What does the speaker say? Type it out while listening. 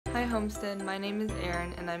Hi Homestead, my name is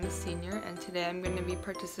Erin and I'm a senior, and today I'm going to be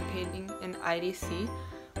participating in IDC,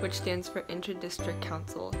 which stands for Inter-District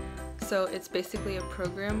Council. So it's basically a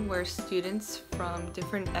program where students from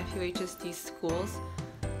different FUHSD schools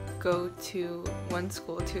go to one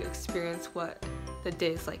school to experience what the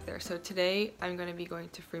day is like there. So today I'm going to be going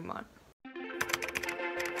to Fremont.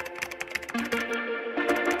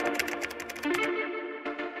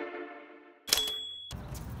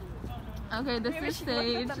 Okay, this is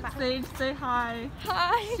Sage. Sage, say hi.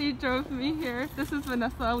 Hi. She drove me here. This is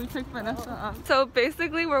Vanessa. We picked Vanessa up. So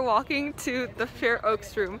basically we're walking to the Fair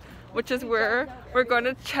Oaks room, which is where we're going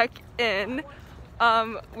to check in.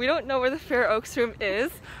 We don't know where the Fair Oaks room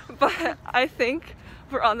is, but I think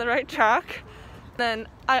we're on the right track. Then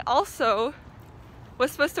I also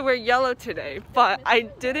was supposed to wear yellow today, but I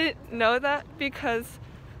didn't know that because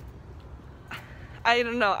I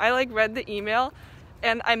don't know. I read the email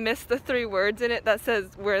and I missed the 3 words in it that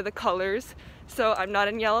says wear the colors. So I'm not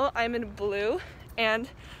in yellow, I'm in blue, and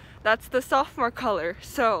that's the sophomore color.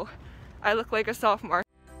 So I look like a sophomore.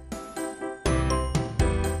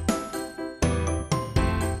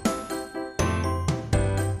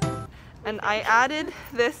 And I added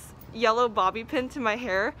this yellow bobby pin to my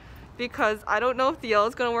hair because I don't know if the yellow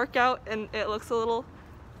is gonna work out and it looks a little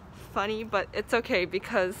funny, but it's okay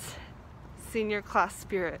because senior class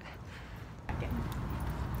spirit.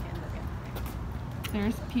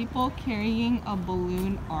 There's people carrying a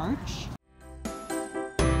balloon arch.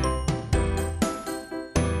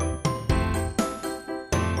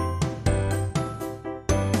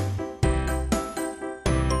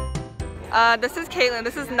 This is Caitlin.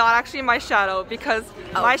 This is not actually my shadow because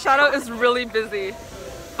my shadow is really busy.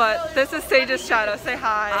 But this is Sage's shadow. Say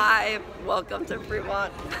hi. Hi. Welcome to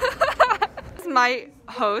Fremont. This is my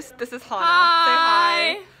host. This is Hannah.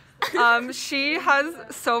 Hi. Say hi. She has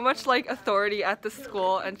so much authority at the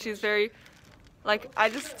school, and she's very I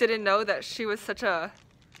just didn't know that she was such a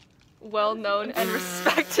well-known and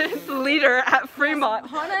respected leader at Fremont.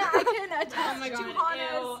 Hannah, I can attest to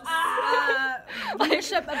Hannah's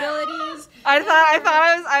leadership abilities.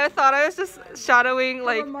 I thought I was just shadowing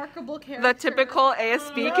the typical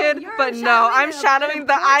ASB kid, but no, I'm shadowing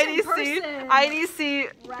the IDC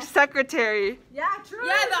secretary. Yeah, true.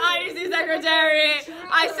 Yeah, the IDC secretary. True.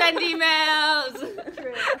 I send emails.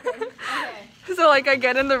 True. Okay. So I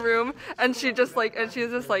get in the room and she's just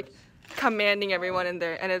commanding everyone in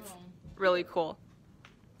there, and it's really cool.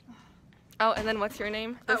 Oh, and then what's your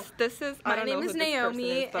name? This is my name is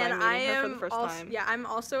Naomi, and I'm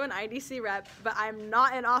also an IDC rep, but I'm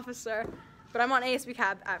not an officer, but I'm on ASB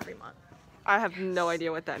cab at Fremont. I have no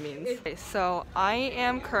idea what that means. Okay, so I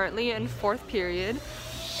am currently in 4th period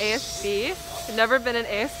ASB. I've never been an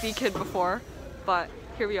ASB kid before, but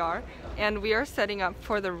here we are, and we are setting up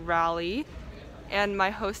for the rally. And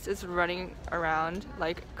my host is running around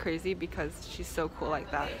like crazy because she's so cool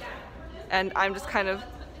like that. And I'm just kind of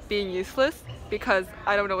being useless because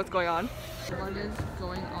I don't know what's going on. What is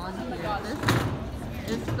going on here?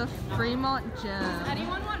 This is the Fremont Gym. Does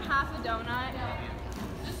anyone want half a donut?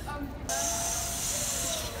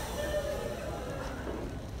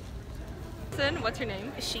 What's your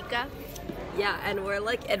name? Ashika. Yeah, and we're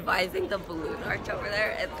advising the balloon arch over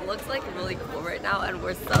there. It looks really cool right now, and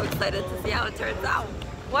we're so excited to see how it turns out.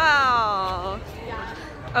 Wow.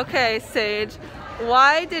 Okay, Sage,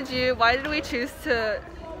 why did we choose to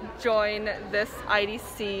join this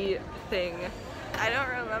IDC thing? I don't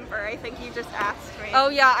remember. I think you just asked me. Oh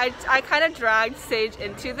yeah, I kind of dragged Sage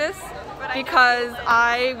into this because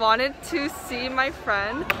I wanted to see my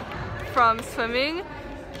friend from swimming,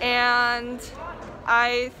 and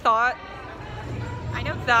I thought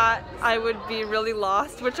that I would be really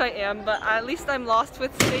lost, which I am, but at least I'm lost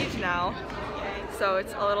with Sage now, so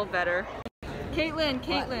it's a little better. Caitlin.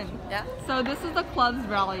 Yeah? So this is the club's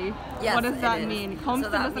rally. Yes, what does that mean?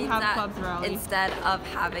 Homestead doesn't have club's rally. Instead of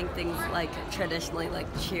having things traditionally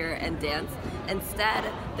cheer and dance, instead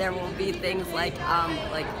there will be things like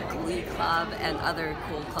Glee Club and other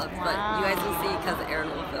cool clubs. Wow. But you guys will see because Erin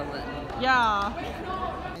will film it. Yeah.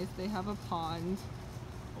 They have a pond.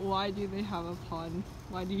 Why do they have a pond?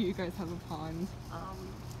 Why do you guys have a pond?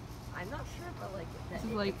 I'm not sure, but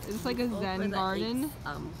it's like a Zen garden. Apes,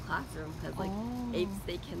 classroom, because apes,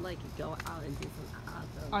 they can go out and do some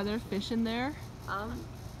awesome. Are there fish in there?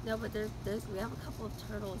 No, but we have a couple of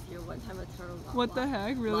turtles here. One time a turtle got what the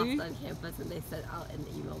heck, really? lost on campus, and they sent out an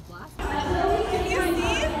email blast. Can you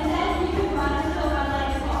see?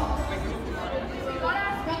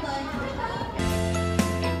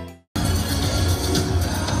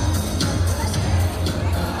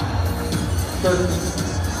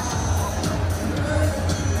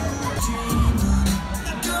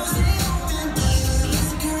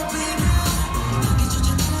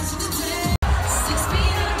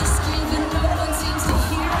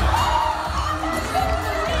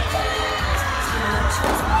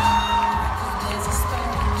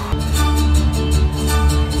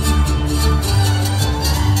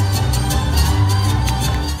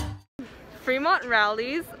 Fremont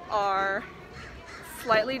rallies are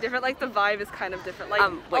slightly different, like the vibe is kind of different.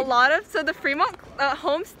 Like so the Fremont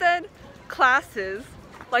Homestead classes,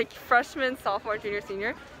 like freshman, sophomore, junior,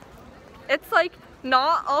 senior, it's like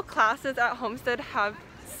not all classes at Homestead have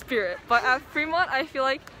spirit, but at Fremont I feel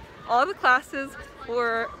like all the classes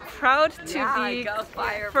were proud to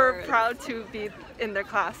be in their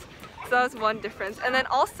class. So that was one difference. And then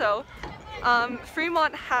also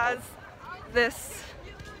Fremont has this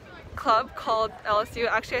club called LSU.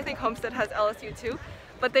 Actually, I think Homestead has LSU too.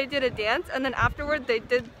 But they did a dance, and then afterward they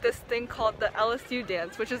did this thing called the LSU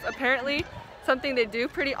dance, which is apparently something they do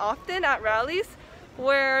pretty often at rallies,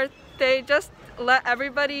 where they just let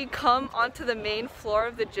everybody come onto the main floor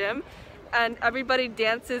of the gym and everybody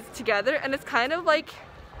dances together, and it's kind of like,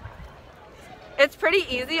 it's pretty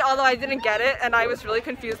easy, although I didn't get it and I was really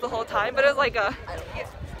confused the whole time, but it was like a,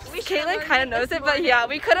 Caitlin kind of knows it, but yeah,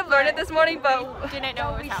 we could have learned it this morning, but didn't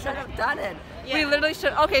know what was happening. We should have done it. Yeah. We literally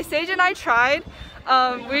should. Okay, Sage and I tried.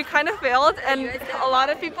 We kind of failed, and a lot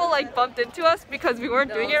of people like bumped into us because we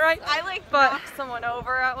weren't doing it right. I like knocked someone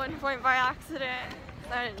over at one point by accident.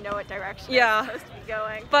 I didn't know what direction I was supposed to be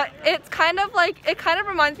going. But it's kind of like, it kind of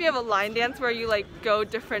reminds me of a line dance where you like go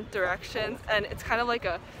different directions, and it's kind of like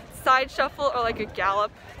a side shuffle or like a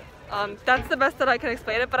gallop. That's the best that I can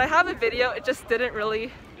explain it, but I have a video. It just didn't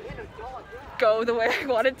really go the way I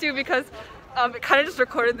wanted to because it kind of just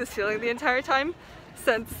recorded the ceiling the entire time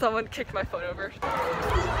since someone kicked my phone over.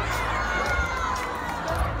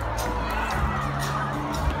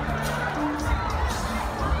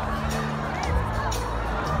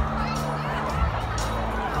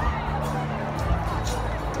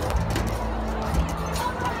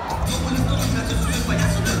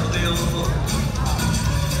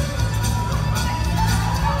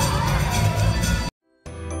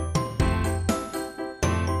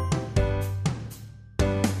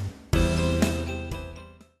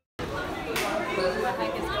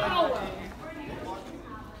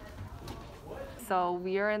 So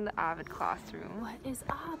we are in the AVID classroom. What is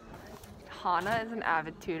up? Hannah is an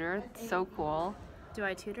AVID tutor. It's so cool. Do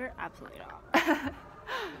I tutor? Absolutely not.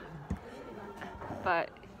 But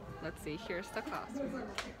let's see, here's the classroom.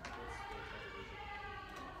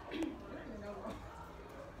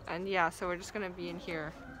 And yeah, so we're just gonna be in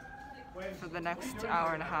here for the next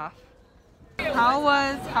hour and a half. How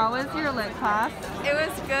was your lit class? It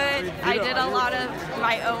was good. I did a lot of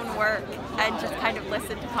my own work and just kind of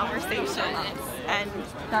listened to conversations, and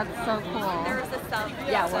that's so cool. There was a sub.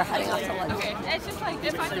 Yeah, we're heading out to lunch. Okay. It's just like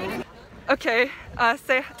if I Okay,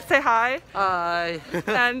 say hi. Hi.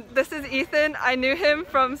 And this is Ethan. I knew him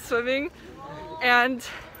from swimming, and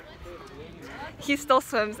he still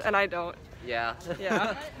swims and I don't. Yeah.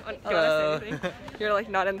 Yeah. Do you want to say anything? You're like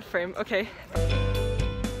not in the frame. Okay.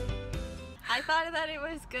 I thought that it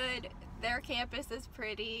was good. Their campus is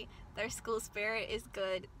pretty. Their school spirit is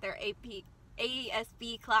good. Their ASB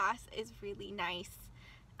class is really nice.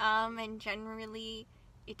 And generally,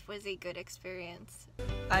 it was a good experience.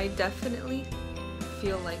 I definitely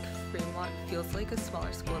feel like Fremont feels like a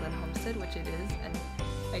smaller school than Homestead, which it is, and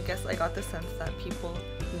I guess I got the sense that people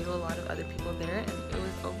knew a lot of other people there, and it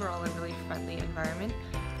was overall a really friendly environment.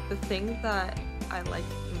 The thing that I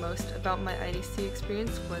liked most about my IDC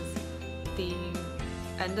experience was the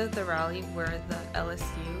end of the rally where the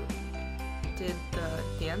LSU did the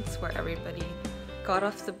dance where everybody got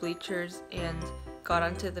off the bleachers and got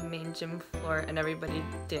onto the main gym floor and everybody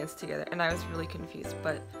danced together, and I was really confused,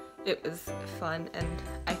 but it was fun, and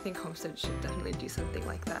I think Homestead should definitely do something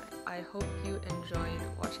like that. I hope you enjoyed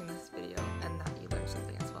watching this video.